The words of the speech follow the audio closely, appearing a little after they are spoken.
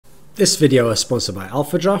This video is sponsored by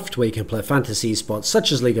Alpha Draft, where you can play fantasy sports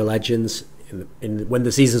such as League of Legends. When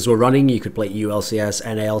the seasons were running, you could play ULCS,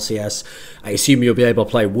 NALCS. I assume you'll be able to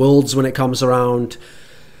play Worlds when it comes around.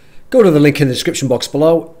 Go to the link in the description box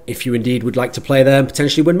below if you indeed would like to play there and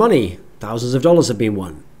potentially win money. Thousands of dollars have been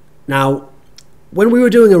won. Now, when we were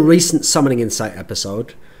doing a recent Summoning Insight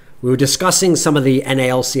episode, we were discussing some of the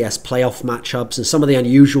NALCS playoff matchups and some of the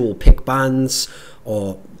unusual pick bans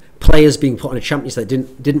or players being put on a champions that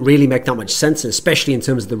didn't really make that much sense, especially in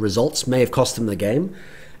terms of the results, may have cost them the game.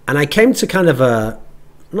 And I came to kind of a,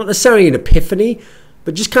 not necessarily an epiphany,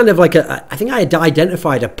 but just kind of like I think I had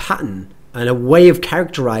identified a pattern and a way of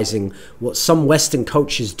characterizing what some Western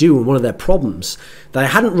coaches do and one of their problems that I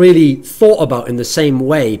hadn't really thought about in the same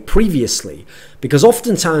way previously. Because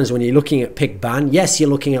oftentimes when you're looking at pick ban, yes, you're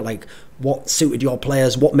looking at like what suited your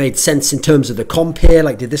players, what made sense in terms of the comp here,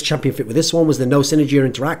 like did this champion fit with this one, was there no synergy or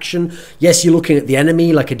interaction? Yes, you're looking at the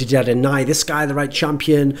enemy, like did I deny this guy the right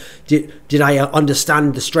champion? Did I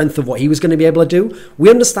understand the strength of what he was going to be able to do?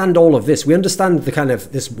 We understand all of this. We understand the kind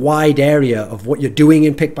of this wide area of what you're doing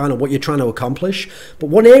in pick ban and what you're trying to accomplish. But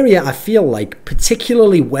one area I feel like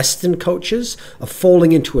particularly Western coaches are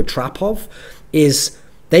falling into a trap of is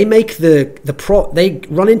they make they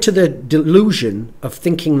run into the delusion of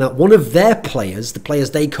thinking that one of their players, the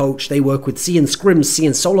players they coach, they work with, C in scrims, C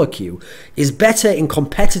in solo queue, is better in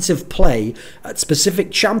competitive play at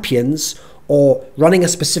specific champions or running a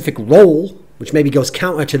specific role, which maybe goes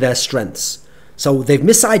counter to their strengths. So they've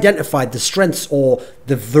misidentified the strengths or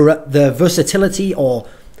the versatility or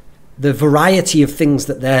the variety of things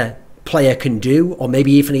that their player can do, or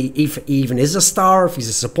maybe even if he even is a star, if he's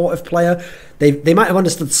a supportive player. They might have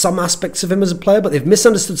understood some aspects of him as a player, but they've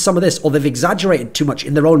misunderstood some of this, or they've exaggerated too much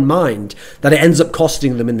in their own mind that it ends up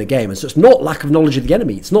costing them in the game. And so it's not lack of knowledge of the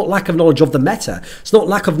enemy, it's not lack of knowledge of the meta, it's not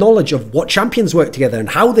lack of knowledge of what champions work together and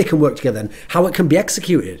how they can work together and how it can be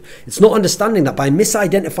executed. It's not understanding that by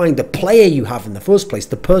misidentifying the player you have in the first place,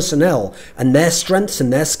 the personnel and their strengths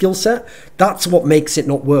and their skill set, that's what makes it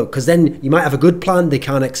not work. Because then you might have a good plan, they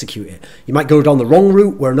can't execute it. You might go down the wrong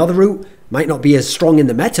route where another route might not be as strong in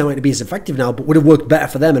the meta, might not be as effective now, but would have worked better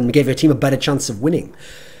for them and gave your team a better chance of winning.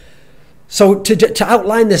 So to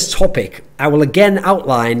outline this topic, I will again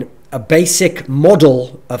outline a basic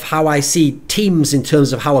model of how I see teams in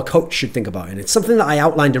terms of how a coach should think about it. And it's something that I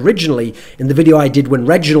outlined originally in the video I did when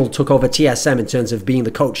Reginald took over TSM in terms of being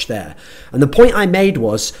the coach there. And the point I made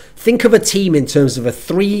was, think of a team in terms of a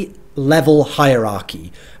 3-level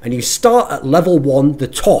hierarchy. And you start at level 1, the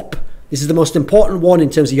top. This is the most important one in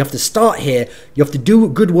terms of you have to start here, you have to do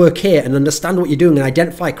good work here and understand what you're doing and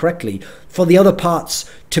identify correctly for the other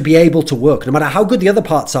parts to be able to work. No matter how good the other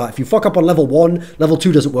parts are, if you fuck up on level 1, level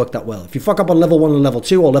 2 doesn't work that well. If you fuck up on level 1 and level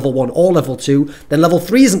 2, or level 1 or level 2, then level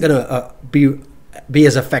 3 isn't going to be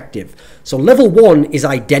as effective. So level 1 is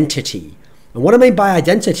identity. And what I mean by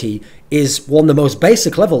identity is, one, the most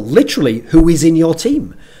basic level, literally who is in your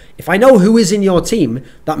team. If I know who is in your team,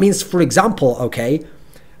 that means, for example, say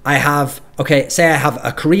I have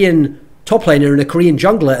a Korean top laner and a Korean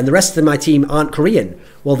jungler and the rest of my team aren't Korean.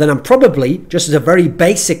 Well, then I'm probably, just as a very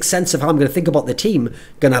basic sense of how I'm going to think about the team,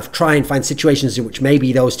 going to try and find situations in which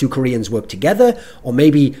maybe those two Koreans work together, or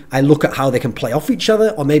maybe I look at how they can play off each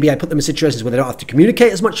other, or maybe I put them in situations where they don't have to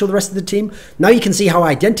communicate as much with the rest of the team. Now you can see how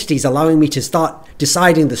identity is allowing me to start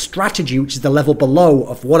deciding the strategy, which is the level below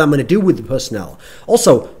of what I'm going to do with the personnel.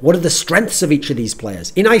 Also, what are the strengths of each of these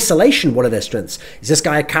players? In isolation, what are their strengths? Is this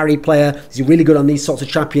guy a carry player? Is he really good on these sorts of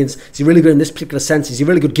champions? Is he really good in this particular sense? Is he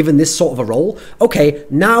really good given this sort of a role? Okay,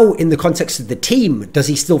 now in the context of the team, does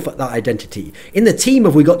he still fit that identity? In the team,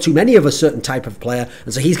 have we got too many of a certain type of player,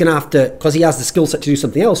 and so he's going to have to, because he has the skill set to do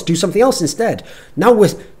something else instead. Now we're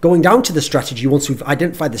going down to the strategy once we've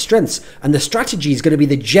identified the strengths, and the strategy is going to be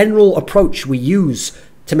the general approach we use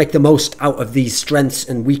to make the most out of these strengths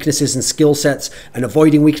and weaknesses and skill sets, and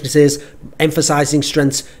avoiding weaknesses, emphasizing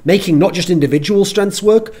strengths, making not just individual strengths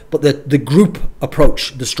work, but the group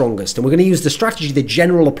approach the strongest. And we're going to use the strategy, the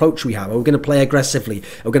general approach we have. Are we going to play aggressively?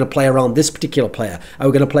 Are we going to play around this particular player? Are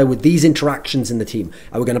we going to play with these interactions in the team?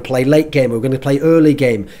 Are we going to play late game? Are we going to play early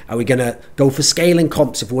game? Are we going to go for scaling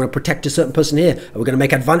comps if we want to protect a certain person here? Are we going to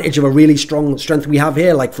make advantage of a really strong strength we have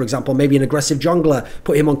here? Like, for example, maybe an aggressive jungler,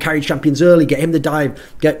 put him on carry champions early, get him to dive,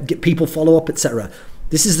 get people follow up, etc.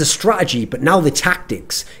 This is the strategy, but now the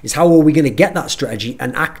tactics is how are we going to get that strategy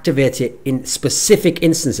and activate it in specific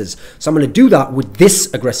instances. So I'm going to do that with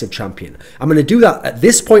this aggressive champion. I'm going to do that at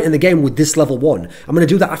this point in the game with this level 1. I'm going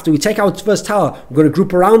to do that after we take our first tower. We're going to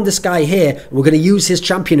group around this guy here. And we're going to use his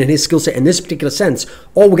champion and his skill set in this particular sense.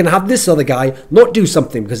 Or we're going to have this other guy not do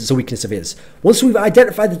something because it's a weakness of his. Once we've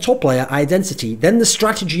identified the top layer identity, then the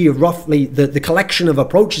strategy of roughly the collection of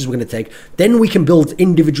approaches we're going to take, then we can build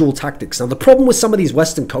individual tactics. Now, the problem with some of these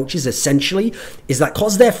Western coaches essentially is that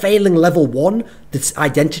because they're failing level 1, this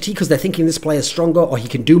identity, because they're thinking this player is stronger or he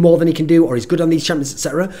can do more than he can do or he's good on these champions,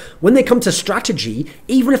 etc. When they come to strategy,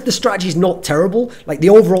 even if the strategy is not terrible, like the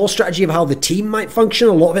overall strategy of how the team might function,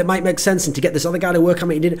 a lot of it might make sense, and to get this other guy to work how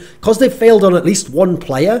he did, because they've failed on at least one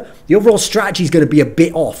player, the overall strategy is going to be a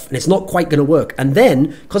bit off and it's not quite going to work. And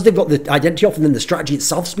then, because they've got the identity off and then the strategy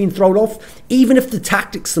itself's been thrown off, even if the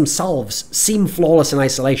tactics themselves seem flawless in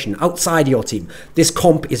isolation outside your team, this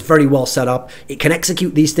comp is very well set up. It can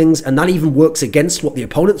execute these things, and that even works against what the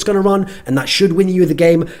opponent's going to run, and that should win you the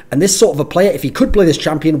game. And this sort of a player, if he could play this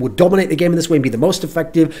champion, would dominate the game in this way and be the most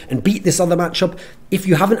effective and beat this other matchup. If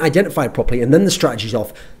you haven't identified properly and then the strategy's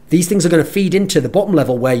off, these things are going to feed into the bottom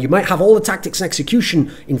level where you might have all the tactics and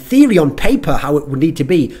execution in theory on paper how it would need to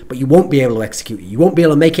be, but you won't be able to execute it. You won't be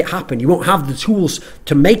able to make it happen. You won't have the tools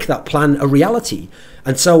to make that plan a reality.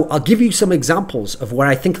 And so I'll give you some examples of where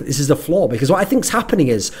I think this is a flaw, because what I think is happening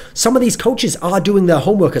is some of these coaches are doing their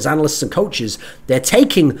homework as analysts and coaches. They're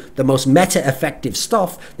taking the most meta-effective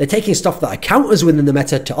stuff. They're taking stuff that are counters within the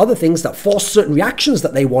meta to other things that force certain reactions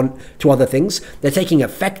that they want to other things. They're taking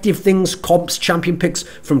effective things, comps, champion picks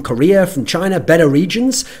from Korea, from China, better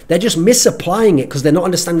regions. They're just misapplying it because they're not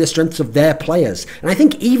understanding the strengths of their players. And I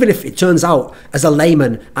think even if it turns out, as a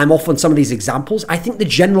layman, I'm off on some of these examples, I think the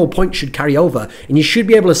general point should carry over, and you should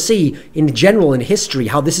be able to see in general in history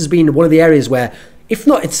how this has been one of the areas where, if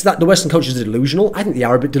not it's that the Western coaches are delusional, I think they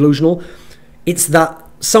are a bit delusional, it's that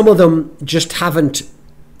some of them just haven't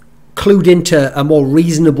clued into a more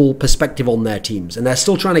reasonable perspective on their teams, and they're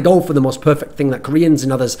still trying to go for the most perfect thing that Koreans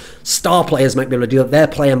and others, star players, might be able to do that their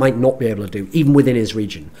player might not be able to do, even within his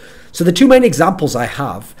region. So the two main examples I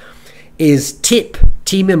have is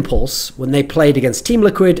Team Impulse, when they played against Team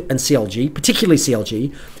Liquid and CLG, particularly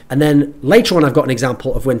CLG. And then later on, I've got an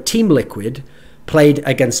example of when Team Liquid played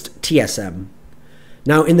against TSM.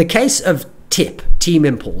 Now, in the case of Team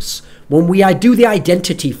Impulse, when we do the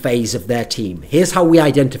identity phase of their team, here's how we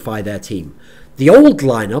identify their team. The old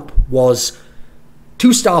lineup was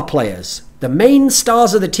 2-star players. The main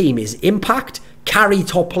stars of the team is Impact, carry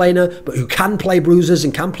top laner, but who can play bruisers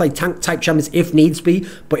and can play tank type champions if needs be.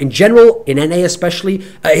 But in general, in NA especially,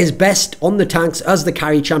 at his best on the tanks as the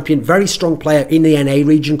carry champion, very strong player in the NA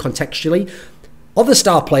region contextually. Other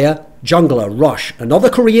star player, jungler, Rush, another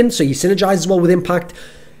Korean, so he synergizes well with Impact.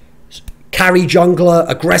 Carry jungler,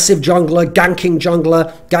 aggressive jungler, ganking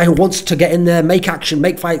jungler, guy who wants to get in there, make action,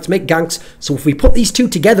 make fights, make ganks. So if we put these two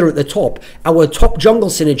together at the top, our top jungle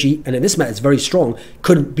synergy, and in this meta it's very strong,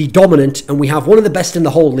 could be dominant, and we have one of the best in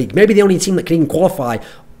the whole league. Maybe the only team that can even qualify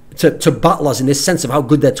to battle us in this sense of how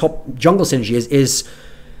good their top jungle synergy is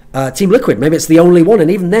Team Liquid. Maybe it's the only one, and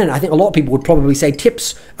even then I think a lot of people would probably say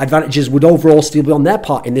Tip's advantages would overall still be on their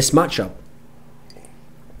part in this matchup.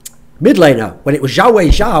 Mid laner, when it was Xiao Wei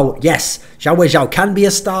Xiao, yes, Xiao Wei Xiao can be a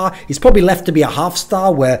star. He's probably left to be a half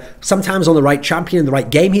star, where sometimes on the right champion, in the right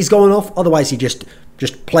game, he's going off. Otherwise, he just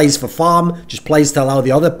plays for farm, just plays to allow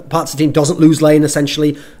the other parts of the team, doesn't lose lane,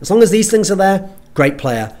 essentially. As long as these things are there, great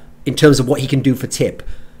player in terms of what he can do for Tip.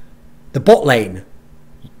 The bot lane,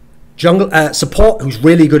 jungle support, who's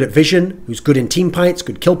really good at vision, who's good in team fights,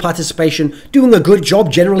 good kill participation, doing a good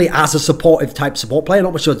job generally as a supportive type support player,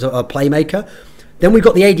 not much of a playmaker. Then we've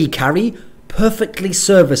got the AD carry, perfectly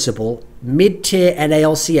serviceable, mid-tier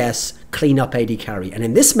NALCS clean-up AD carry. And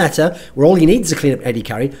in this meta, where all you need is a clean-up AD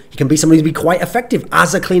carry, he can be somebody who's be quite effective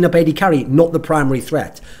as a clean-up AD carry, not the primary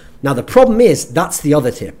threat. Now, the problem is, that's the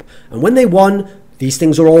other tip. And when they won, these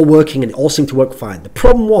things are all working and it all seemed to work fine. The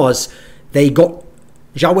problem was, they got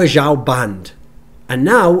Xiao Wei Xiao banned. And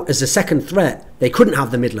now, as a second threat, they couldn't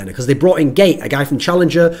have the mid laner because they brought in Gate, a guy from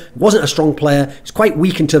Challenger, wasn't a strong player, he's quite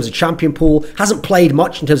weak in terms of champion pool, hasn't played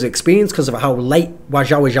much in terms of experience because of how late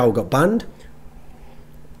Xiao Wei Xiao got banned.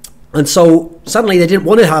 And so suddenly they didn't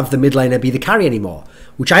want to have the mid laner be the carry anymore,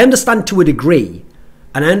 which I understand to a degree,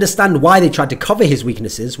 and I understand why they tried to cover his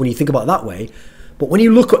weaknesses when you think about it that way. But when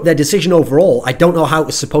you look at their decision overall, I don't know how it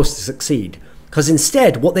was supposed to succeed. Because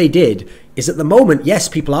instead, what they did is at the moment, yes,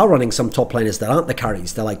 people are running some top laners that aren't the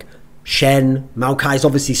carries. They're like Shen, Maokai's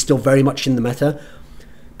obviously still very much in the meta.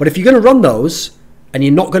 But if you're going to run those, and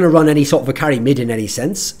you're not going to run any sort of a carry mid in any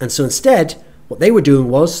sense, and so instead, what they were doing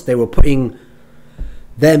was they were putting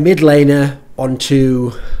their mid laner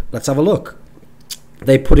onto, let's have a look.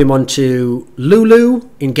 They put him onto Lulu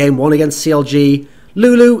in game 1 against CLG,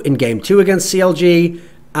 Lulu in game 2 against CLG,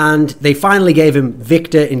 and they finally gave him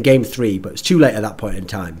Victor in game 3, but it was too late at that point in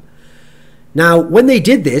time. Now, when they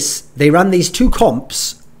did this, they ran these 2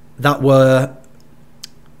 comps that were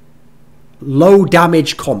low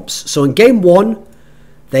damage comps. So in game 1,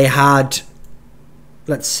 they had,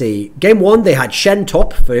 let's see, game 1 they had Shen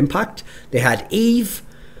top for impact, they had Eve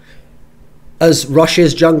as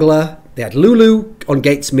Rush's jungler, they had Lulu on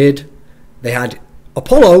Gates mid, they had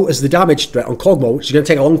Apollo as the damage threat on Kog'Maw, which is going to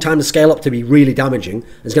take a long time to scale up to be really damaging.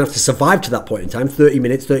 It's going to have to survive to that point in time, 30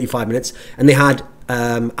 minutes, 35 minutes. And they had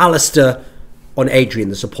Alistair on Adrian,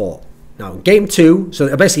 the support. Now, in game 2,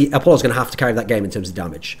 so basically Apollo's going to have to carry that game in terms of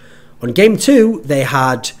damage. On game 2, they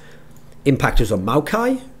had Impactors on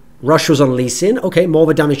Maokai, Rush was on Lee Sin. Okay, more of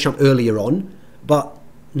a damage champ earlier on, but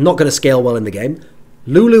not going to scale well in the game.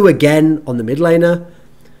 Lulu again on the mid laner.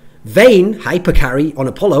 Vayne, hyper carry on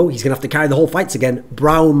Apollo. He's going to have to carry the whole fights again.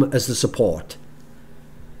 Braum as the support.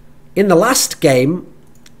 In the last game,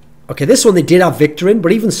 okay, this one they did have Victor in,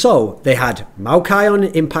 but even so, they had Maokai on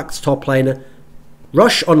Impact's top laner,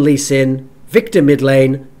 Rush on Lee Sin, Victor mid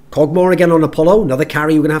lane, Kog'Maw again on Apollo, another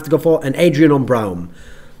carry you're going to have to go for, and Adrian on Braum.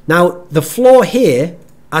 Now, the flaw here,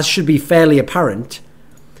 as should be fairly apparent,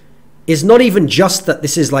 is not even just that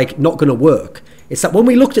this is like not going to work. It's that when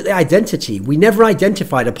we looked at the identity, we never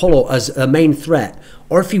identified Apollo as a main threat.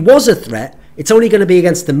 Or if he was a threat, it's only going to be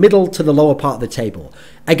against the middle to the lower part of the table.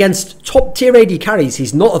 Against top tier AD carries,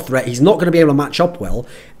 he's not a threat. He's not going to be able to match up well.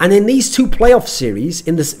 And in these 2 playoff series,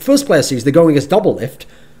 in the first playoff series, they're going against Double Lift.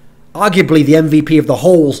 Arguably the MVP of the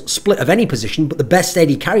whole split of any position, but the best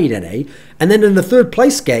AD carry in NA. And then in the 3rd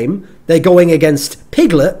place game, they're going against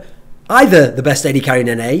Piglet, either the best AD carry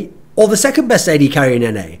in NA, or the 2nd best AD carry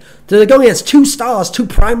in NA. So they're going against 2 stars, 2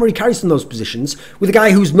 primary carries from those positions, with a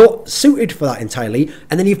guy who's not suited for that entirely,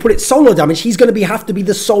 and then you put it solo damage, he's going to have to be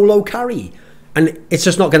the solo carry. And it's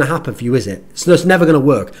just not going to happen for you, is it? It's just never going to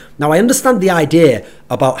work. Now, I understand the idea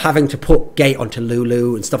about having to put Gate onto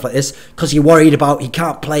Lulu and stuff like this, because you're worried about he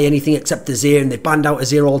can't play anything except Azir, and they banned out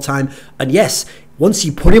Azir all the time. And yes, once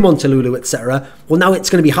you put him onto Lulu, etc., well, now it's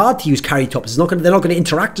going to be hard to use carry tops. They're not going to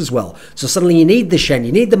interact as well. So suddenly you need the Shen,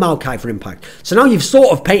 you need the Maokai for impact. So now you've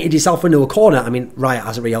sort of painted yourself into a corner. I mean, Riot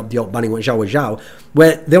hasn't really helped the banning with Zhao,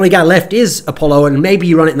 where the only guy left is Apollo, and maybe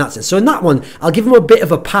you run it in that sense. So in that one, I'll give him a bit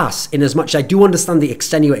of a pass, in as much as I do understand the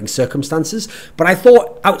extenuating circumstances. But I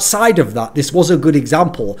thought outside of that, this was a good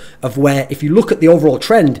example of where, if you look at the overall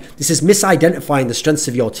trend, this is misidentifying the strengths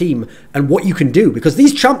of your team and what you can do. Because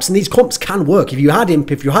these champs and these comps can work. If you had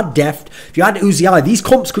Imp, if you had Deft, if you had Uzi, these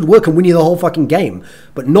comps could work and win you the whole fucking game.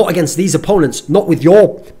 But not against these opponents, not with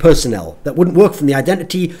your personnel. That wouldn't work from the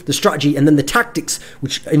identity, the strategy, and then the tactics,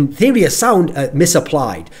 which in theory are sound,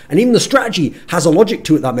 misapplied. And even the strategy has a logic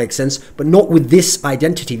to it that makes sense, but not with this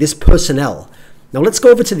identity, this personnel. Now let's go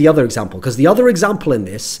over to the other example, because the other example in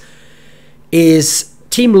this is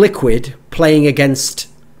Team Liquid playing against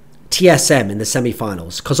TSM in the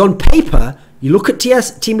semi-finals. Because on paper, you look at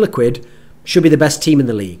Team Liquid, should be the best team in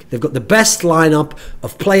the league. They've got the best lineup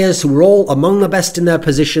of players who are all among the best in their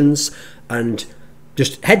positions, and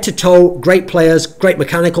just head to toe, great players, great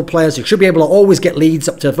mechanical players who should be able to always get leads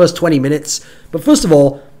up to the first 20 minutes. But first of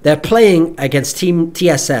all, they're playing against Team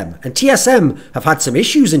TSM. And TSM have had some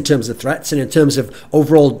issues in terms of threats and in terms of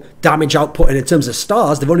overall damage output and in terms of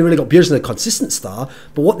stars. They've only really got Bjergsen, a consistent star.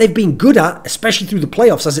 But what they've been good at, especially through the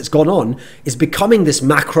playoffs as it's gone on, is becoming this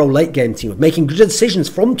macro late game team of making good decisions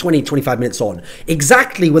from 20, 25 minutes on.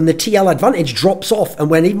 Exactly when the TL advantage drops off,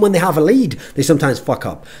 and even when they have a lead, they sometimes fuck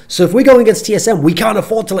up. So if we're going against TSM, we can't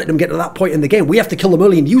afford to let them get to that point in the game. We have to kill them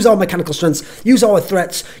early and use our mechanical strengths, use our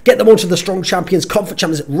threats, get them onto the strong champions, comfort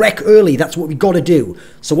champions, wreck early. That's what we've got to do.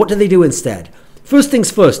 So what do they do instead? First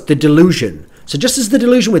things first, the Delusion. So just as the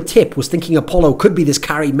Delusion with Tip was thinking Apollo could be this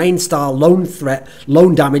carry, main star, lone threat,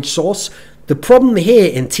 lone damage source, the problem here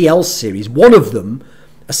in TL's series, one of them,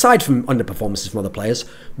 aside from underperformances from other players,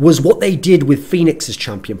 was what they did with Phoenix's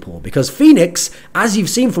champion pool. Because Phoenix, as you've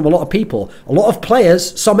seen from a lot of people, a lot of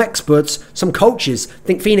players, some experts, some coaches,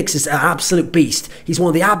 think Phoenix is an absolute beast. He's one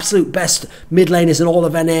of the absolute best mid laners in all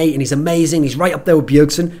of NA, and he's amazing. He's right up there with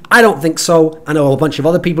Bjergsen. I don't think so. I know a bunch of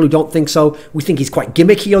other people who don't think so. We think he's quite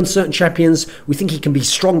gimmicky on certain champions. We think he can be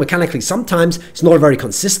strong mechanically sometimes. He's not a very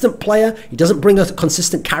consistent player. He doesn't bring a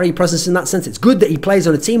consistent carry presence in that sense. It's good that he plays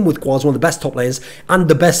on a team with Quaz, one of the best top players, and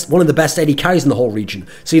one of the best AD carries in the whole region.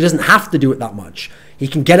 So he doesn't have to do it that much. He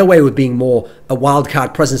can get away with being more a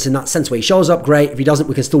wildcard presence in that sense, where he shows up, great. If he doesn't,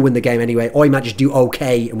 we can still win the game anyway. Or he might just do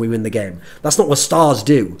okay and we win the game. That's not what stars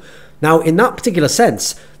do. Now, in that particular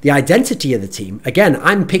sense, the identity of the team, again,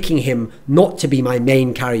 I'm picking him not to be my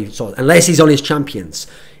main carry, unless he's on his champions.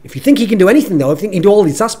 If you think he can do anything, though, if you think he can do all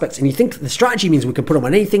these aspects, and you think the strategy means we can put him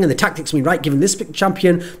on anything, and the tactics mean, right, given this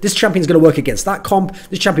champion's going to work against that comp,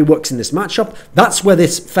 this champion works in this matchup, that's where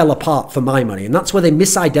this fell apart for my money, and that's where they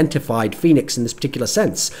misidentified Phoenix in this particular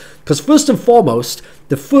sense. Because first and foremost,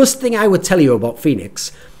 the first thing I would tell you about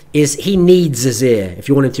Phoenix is he needs Azir if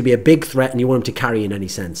you want him to be a big threat and you want him to carry in any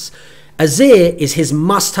sense. Azir is his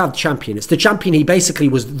must-have champion. It's the champion he basically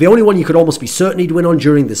was the only one you could almost be certain he'd win on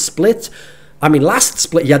during the split. I mean, last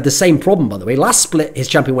split he had the same problem, by the way. Last split, his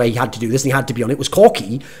champion where he had to do this and he had to be on it was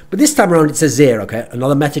Corki. But this time around it's Azir, okay?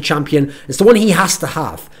 Another meta champion. It's the one he has to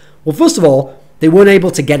have. Well, first of all, they weren't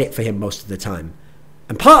able to get it for him most of the time.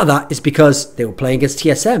 And part of that is because they were playing against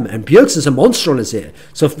TSM, and Bjergsen's a monster on Azir.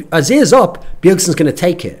 So if Azir's up, Bjergsen's going to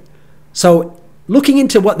take it. So looking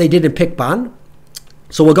into what they did in pick ban,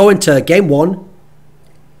 so we'll go into game 1.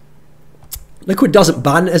 Liquid doesn't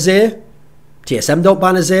ban Azir. TSM don't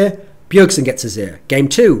ban Azir. Bjergsen gets Azir. Game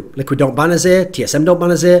 2, Liquid don't ban Azir. TSM don't ban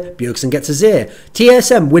Azir. Bjergsen gets Azir.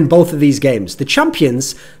 TSM win both of these games. The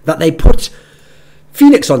champions that they put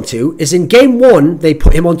Phoenix onto is in game 1, they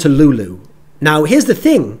put him onto Lulu. Now, here's the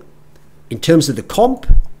thing. In terms of the comp,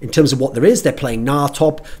 in terms of what there is, they're playing Gnar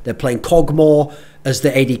top, they're playing Kog'Maw as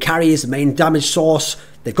the AD carry, as the main damage source.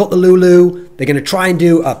 They've got the Lulu. They're going to try and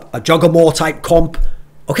do a Juggernaut type comp.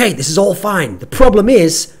 Okay, this is all fine. The problem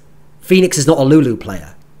is, Phoenix is not a Lulu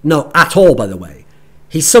player. No, at all, by the way.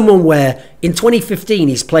 He's someone where, in 2015,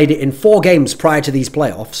 he's played it in 4 games prior to these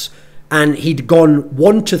playoffs, and he'd gone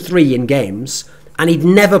 1-3 in games, and he'd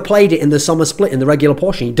never played it in the summer split in the regular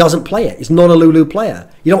portion. He doesn't play it. He's not a Lulu player.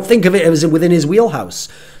 You don't think of it as within his wheelhouse.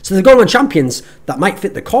 So they're going on champions that might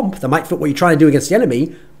fit the comp, that might fit what you're trying to do against the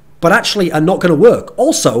enemy, but actually are not going to work.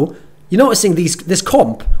 Also, you're noticing this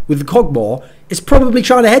comp with the Kog'Maw is probably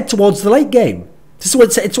trying to head towards the late game. This is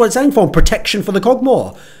what it's saying for, protection for the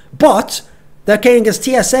Kog'Maw. But they're playing against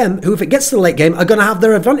TSM, who if it gets to the late game, are going to have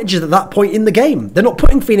their advantages at that point in the game. They're not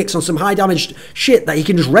putting Phoenix on some high damaged shit that he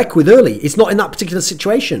can just wreck with early. It's not in that particular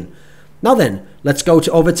situation. Now then, let's go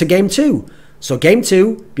over to game 2. So game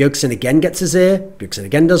 2, Bjergsen again gets Azir. Bjergsen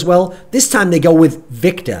again does well. This time they go with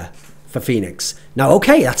Victor for Phoenix. Now,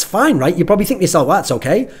 okay, that's fine, right? You probably think to yourself, well, that's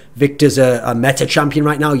okay. Victor's a meta champion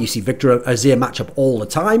right now. You see Victor Azir matchup all the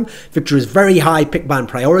time. Victor is very high pick ban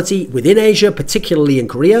priority within Asia, particularly in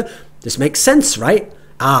Korea. This makes sense, right?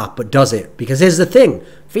 But does it? Because here's the thing.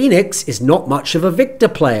 Phoenix is not much of a Victor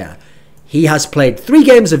player. He has played 3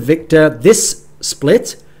 games of Victor this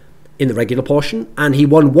split in the regular portion, and he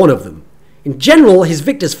won 1 of them. In general, his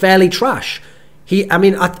Victor's fairly trash.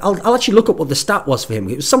 I'll actually look up what the stat was for him.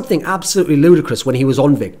 It was something absolutely ludicrous when he was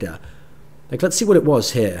on Victor. Like, let's see what it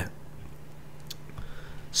was here.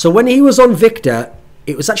 So when he was on Victor,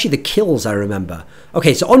 it was actually the kills, I remember.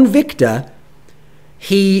 Okay, so on Victor,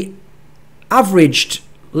 he averaged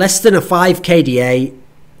less than a 5 KDA.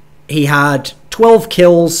 He had 12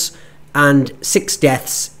 kills and 6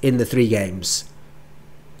 deaths in the 3 games.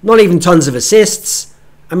 Not even tons of assists.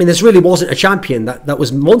 I mean, this really wasn't a champion that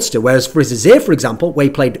was monster. Whereas for his Azir, for example, where he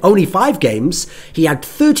played only 5 games, he had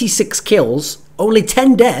 36 kills, only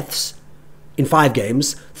 10 deaths in 5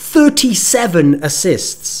 games, 37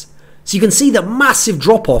 assists. So you can see the massive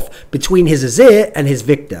drop-off between his Azir and his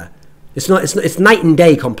Victor. It's night and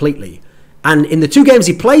day completely. And in the 2 games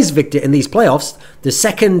he plays Victor in these playoffs, the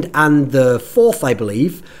 2nd and the 4th, I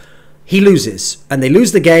believe, he loses. And they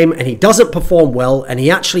lose the game, and he doesn't perform well, and he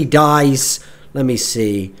actually dies. Let me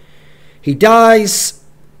see. He dies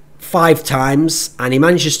 5 times, and he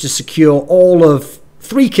manages to secure all of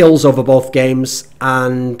 3 kills over both games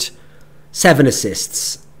and 7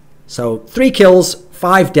 assists. So 3 kills,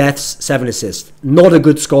 5 deaths, 7 assists. Not a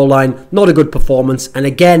good scoreline, not a good performance. And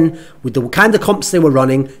again, with the kind of comps they were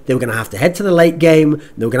running, they were going to have to head to the late game.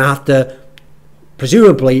 They were going to have to,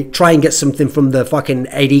 presumably, try and get something from the fucking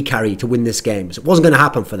AD carry to win this game. So it wasn't going to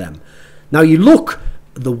happen for them. Now you look,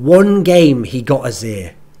 the 1 game he got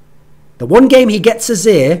Azir. The 1 game he gets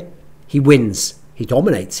Azir, he wins. He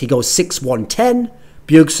dominates. He goes 6-1-10.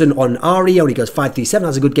 Bjergsen on Ari only goes 5-3-7.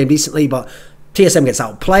 Has a good game decently, but TSM gets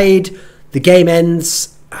outplayed. The game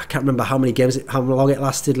ends. I can't remember how long it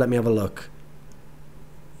lasted. Let me have a look.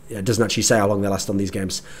 Yeah, it doesn't actually say how long they last on these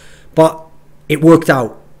games. But it worked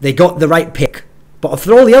out. They got the right pick. But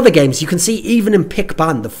for all the other games, you can see even in pick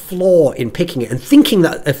ban, the flaw in picking it and thinking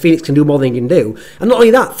that a Phoenix can do more than he can do. And not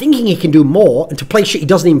only that, thinking he can do more and to play shit he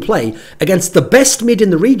doesn't even play against the best mid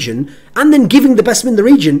in the region, and then giving the best mid in the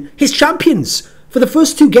region his champions. For the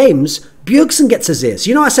first 2 games, Bjergsen gets Azir. So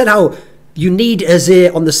you know I said how you need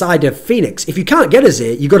Azir on the side of Phoenix. If you can't get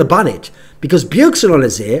Azir, you got to ban it. Because Bjergsen on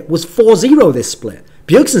Azir was 4-0 this split.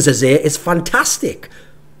 Bjergsen's Azir is fantastic.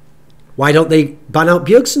 Why don't they ban out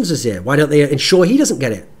Bjergsen's Azir? Why don't they ensure he doesn't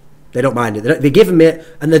get it? They don't mind it. They give him it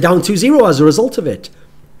and they're down 2-0 as a result of it.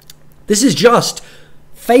 This is just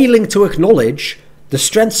failing to acknowledge the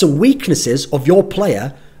strengths and weaknesses of your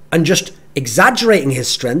player and just exaggerating his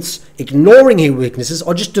strengths, ignoring his weaknesses,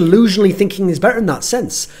 or just delusionally thinking he's better in that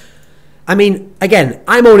sense. I mean, again,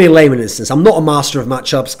 I'm only a layman in this sense. I'm not a master of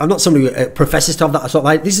matchups. I'm not somebody who professes to have that sort of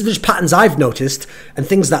like. These are just patterns I've noticed and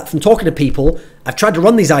things that from talking to people, I've tried to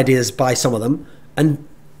run these ideas by some of them, and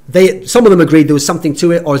some of them agreed there was something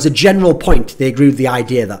to it, or as a general point, they agree with the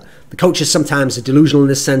idea that the coaches sometimes are delusional in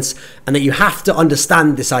this sense, and that you have to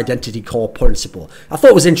understand this identity core principle. I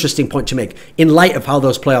thought it was an interesting point to make in light of how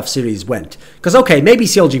those playoff series went. Because, okay, maybe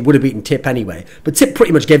CLG would have beaten TIP anyway, but TIP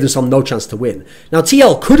pretty much gave themselves no chance to win. Now,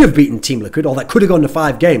 TL could have beaten Team Liquid, or that could have gone to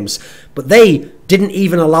 5 games, but they didn't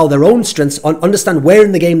even allow their own strengths, understand where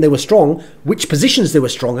in the game they were strong, which positions they were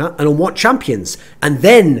strong at, and on what champions, and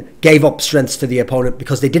then gave up strengths to the opponent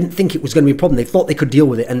because they didn't think it was going to be a problem. They thought they could deal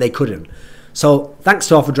with it, and they couldn't. So, thanks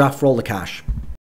to Overdraft for all the cash.